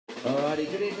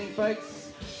Alrighty, good evening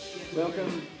folks.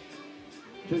 Welcome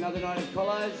to another night of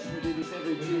Collage. We do this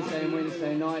every Tuesday and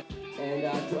Wednesday night.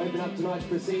 And to open up tonight's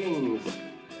proceedings,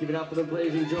 give it up for them,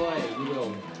 please. Enjoy, you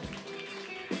will.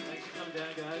 Thanks for coming down,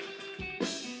 guys.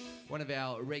 One of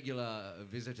our regular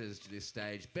visitors to this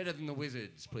stage, better than the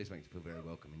Wizards. Please make you feel very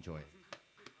welcome. Enjoy.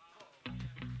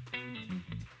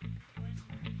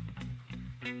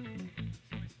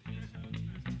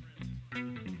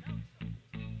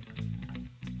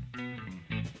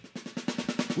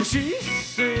 Well, she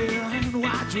said,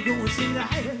 why'd you go and see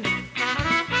that?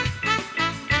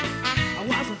 I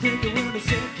wasn't thinking when I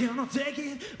said, can I take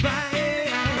it back?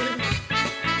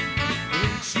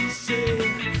 And she said,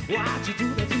 why'd you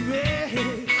do that to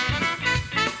me?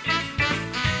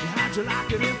 How'd you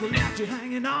like it if we left you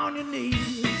hanging on your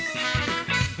knees?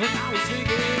 And I was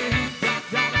singing, da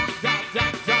da da da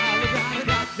da da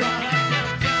da da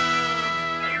da.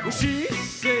 Well, she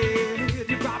said,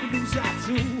 you probably lose that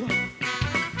too.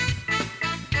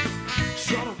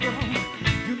 Shut up, girl,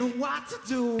 you know what to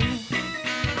do.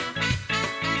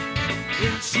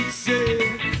 And she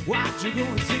said, why'd you go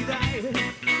and see that?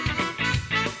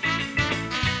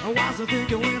 I wasn't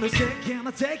thinking when I said, can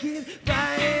I take it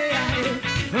back?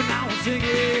 And now I'm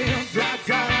singing, da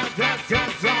da da da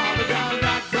da da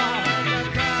da da.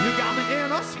 You got me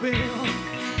in a spin,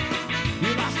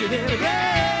 you lost your head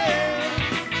again.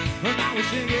 And now I'm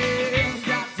singing,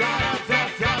 da da da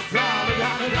da da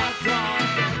da da da da.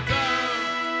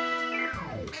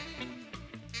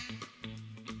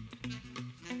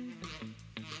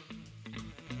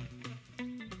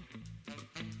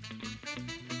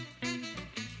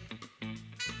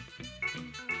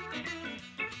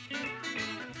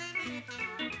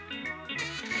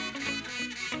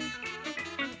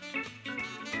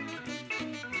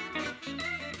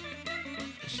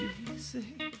 She said,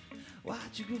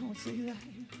 why'd you go and say that?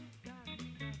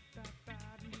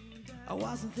 I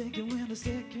wasn't thinking when I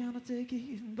said, can I take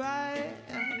it back?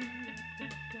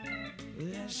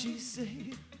 Then she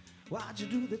said, why'd you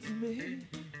do that to me?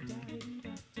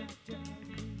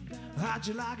 How'd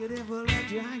you like it if I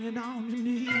left you hanging on your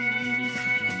knees?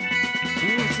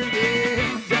 You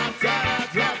singing, da da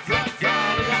da da da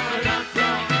da da da.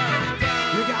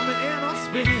 You got me in a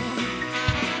spin,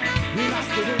 you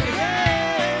lost it again.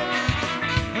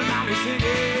 And now we're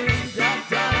singing, da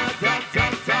da da da da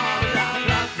da da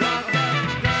da da.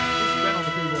 Let's spin on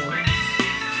the keyboard.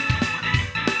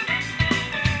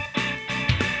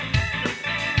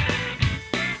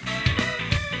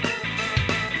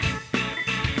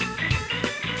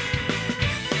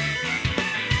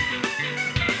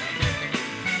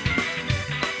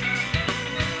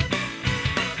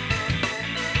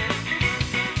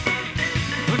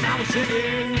 And now we're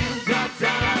singing, da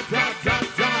da da da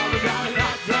da da da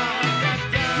da.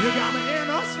 You got me in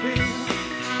a spin,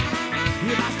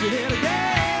 you lost your head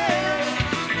again.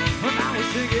 And now we're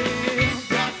singing,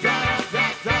 da da da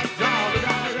da da da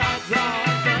da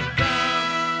da da.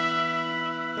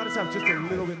 Got us have just a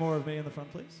little bit more of me in the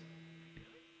front, please.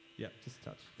 Yeah, just a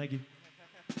touch. Thank you.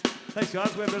 Thanks,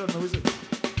 guys. We're better than the Wizards.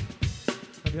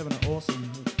 Hope you're having an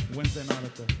awesome Wednesday night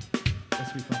at the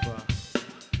Espy Front Bar.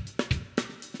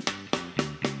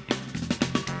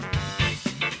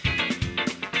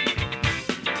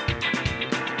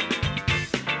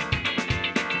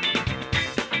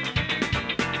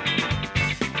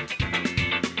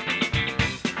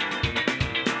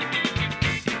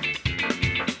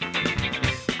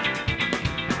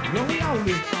 Well, we all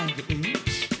live on the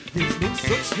beach. There's no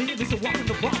such thing as a walk in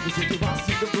the park. We say you all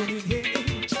see the burning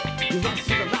hedge. You all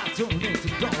see the light turning into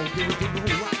dog. You don't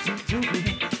know what to do.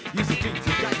 Use your feet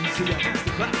to guide you, so your hands to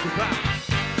clap the crowd.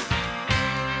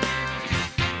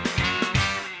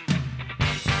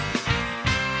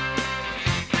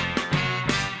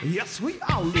 Yes, we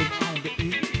all live on the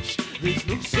beach. There's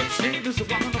no such thing as a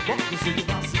walk in the park. We say you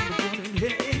all see the burning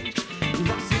hedge. You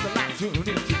all see the light turning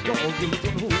into dog. You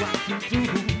don't know what to do.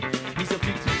 Use your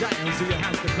feet to guide you, so your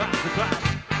hands to clap the crowd.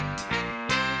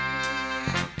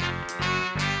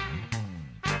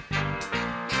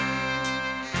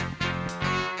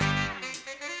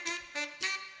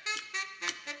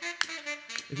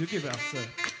 If you give us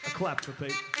a clap for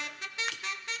Pete.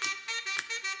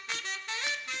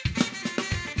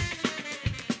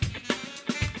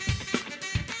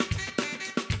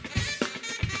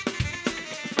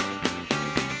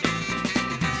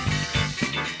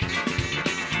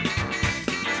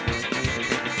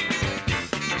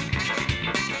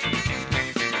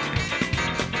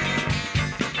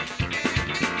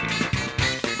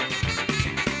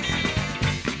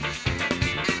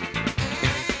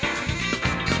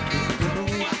 Don't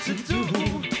know what to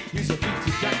do.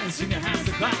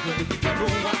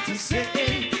 what to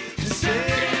say, just say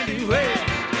it anyway.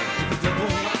 If you don't know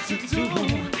what to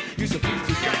do, use your feet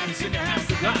to guidance and your hands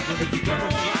to grab. But if you don't know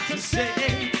what to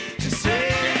say, just say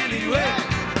it anyway.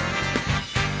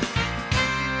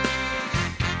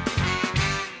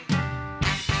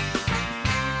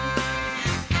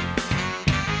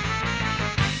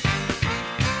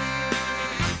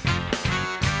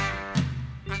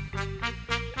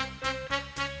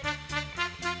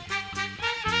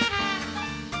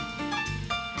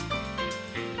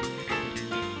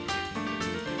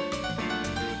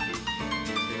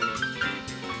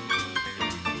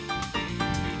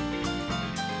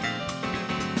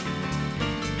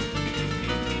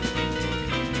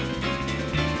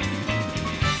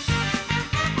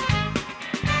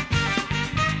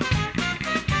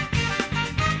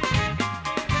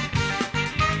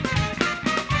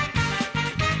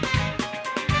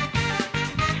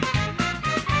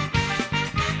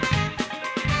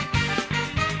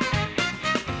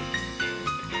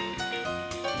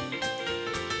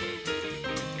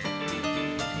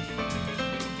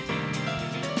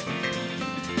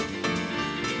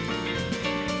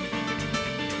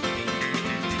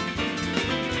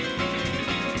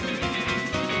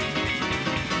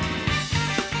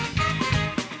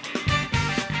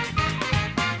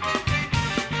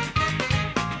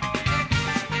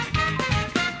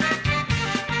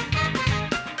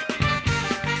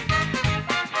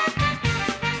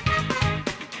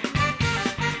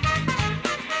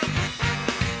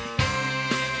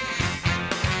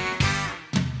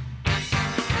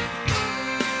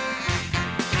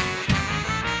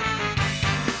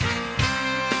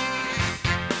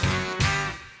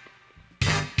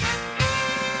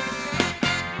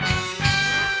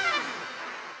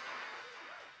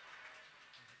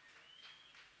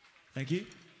 Thank you.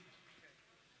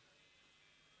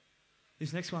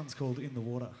 This next one's called In the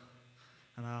Water,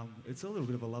 and it's a little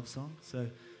bit of a love song. So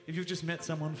if you've just met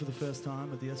someone for the first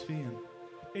time at the Espy and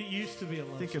It used to be a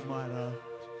love think song. it might,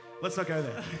 let's not go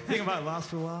there. Think it might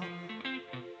last for a while,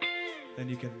 then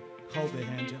you can hold their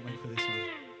hand gently for this one.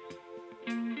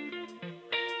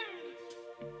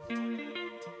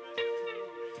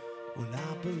 Well,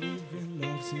 I believe in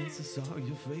love since I saw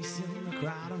your face in the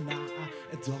crowd, and now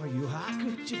I adore you. How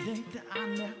could you think that I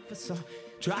never saw?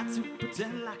 Tried to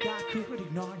pretend like I could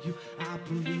ignore you. I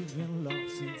believe in love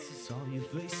since I saw your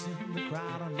face in the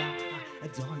crowd, and now I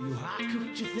adore you. How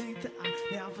could you think that I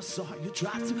never saw you?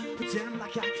 Tried to pretend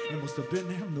like it must have been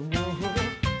in the water.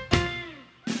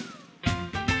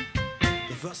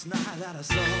 The first night that I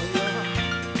saw you,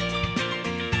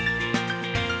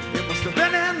 it must have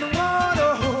been in the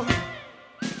water.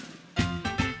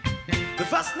 The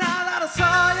first night that I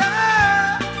saw you,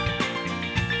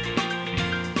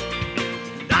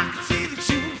 and I could see that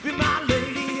you'd be my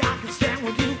lady. I could stand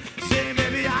with you, say,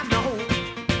 baby, I know.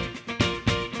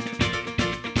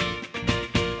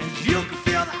 And you could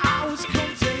feel that I was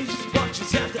contagious, but you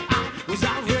said that I was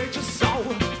outrageous, so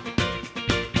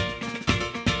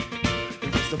it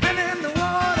must have been in the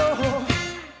water.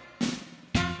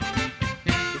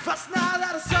 The first night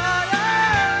that I saw you,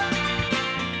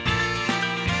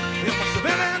 it must have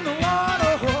been in the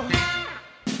water.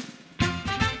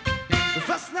 The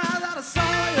first night that I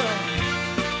saw you,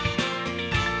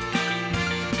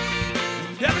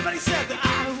 and everybody said that I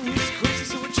was crazy,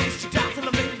 so I chased you down till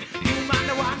I made you mine.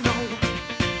 Now I know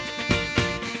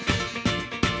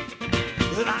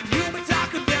that I knew my time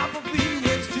could never be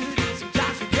wasted. And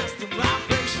sometimes you tested my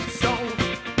patience, so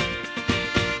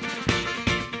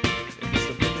it must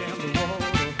have been in the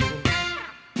water.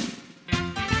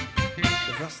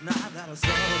 The first night that I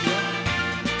saw you,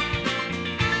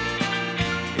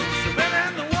 it must have been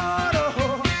in the water.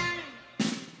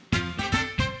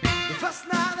 The first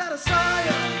night that I saw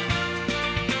you.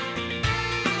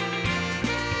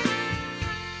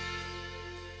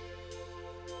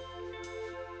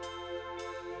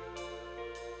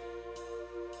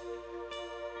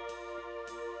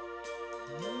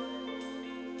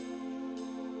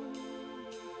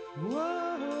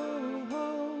 Whoa.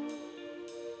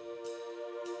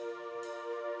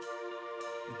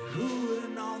 Who would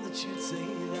have known that you'd say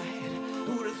that?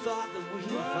 Who would have thought that we'd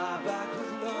fight back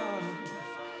with love?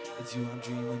 It's you I'm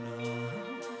dreaming of.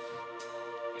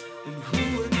 And who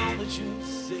would have known that you'd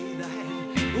say that?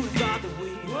 Who would have thought that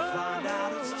we'd find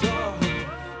out it's tough,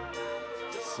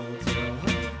 so tough?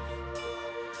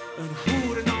 And who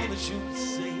would have known that you'd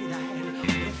say that? Who would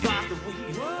have thought that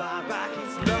we'd fight back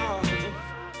it's love?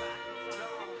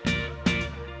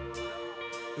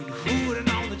 And who would have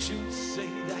known that you'd say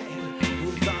that? Who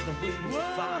would have thought that we'd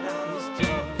find out it's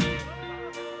tough?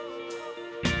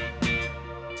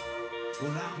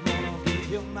 Well, I'm gonna be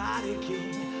your mighty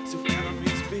king, so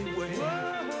enemies be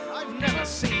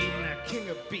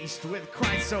beast with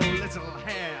quite so little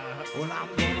hair. Well,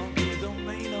 I'm gonna be the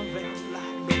main event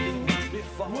like looking once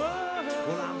before. Whoa.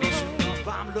 Well, I'm rushing up,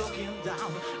 I'm looking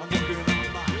down, I'm looking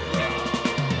on my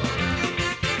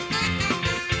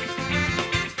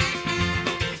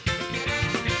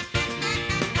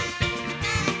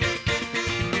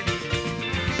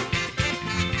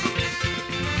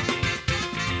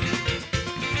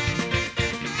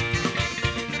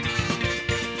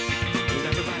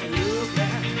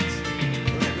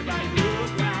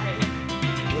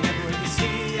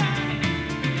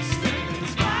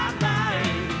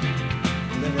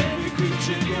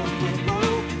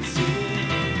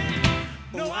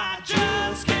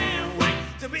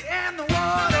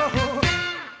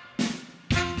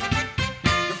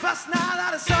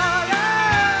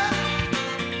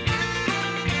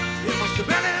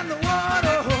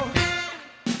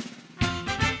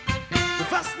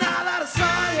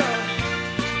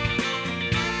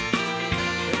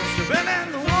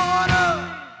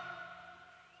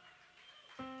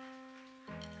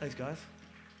Thanks, guys.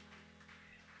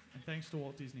 And thanks to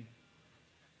Walt Disney.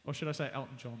 Or should I say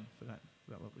Elton John for that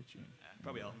lovely tune.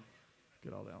 Probably Elton.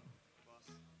 Good old Elton.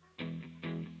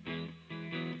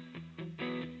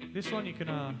 This one you can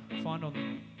find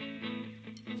on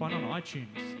iTunes.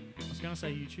 I was going to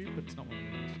say YouTube, but it's not one of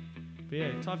those. But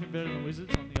yeah, type in Better Than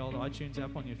Wizards on the old iTunes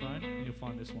app on your phone, and you'll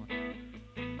find this one.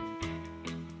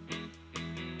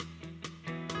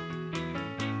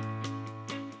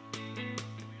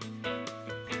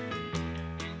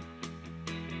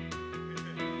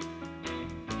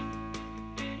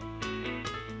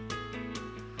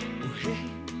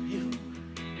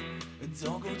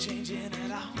 Don't go changing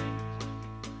it out.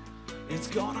 It's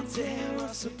gonna tear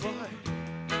us apart.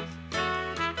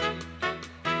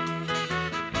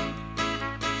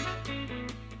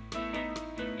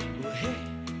 Well, hey,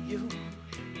 you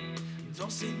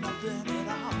don't see nothing at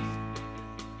all.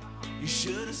 You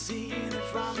should have seen it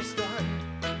from the start.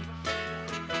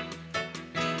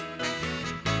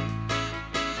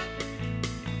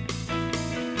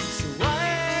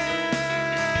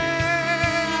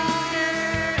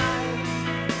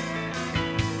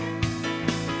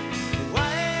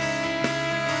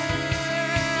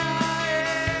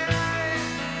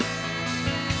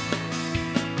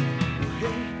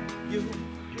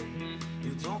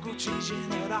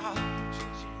 Changing it out,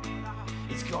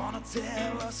 it's gonna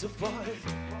tear us apart.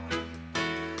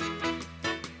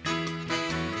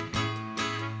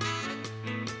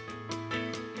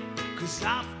 Cause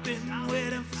I've been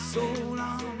waiting for so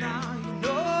long now, you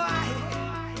know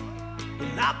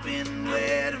well, I've been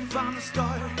waiting from the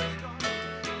start.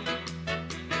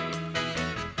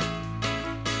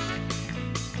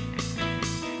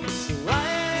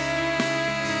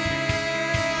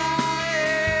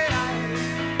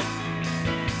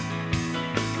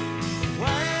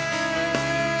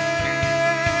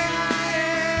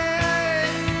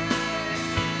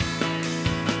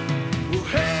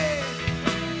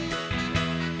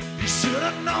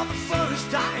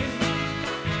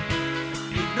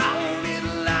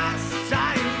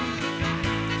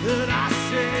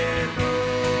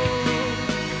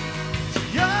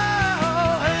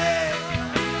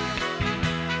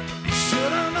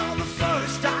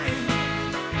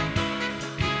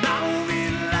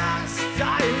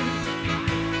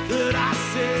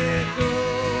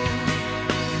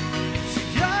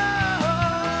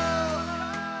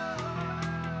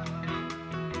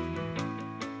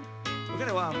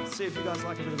 See if you guys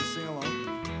like a bit of a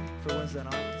sing-along for Wednesday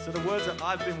night. So the words that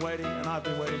I've been waiting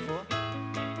for.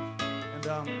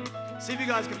 And see if you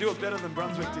guys can do it better than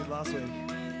Brunswick did last week.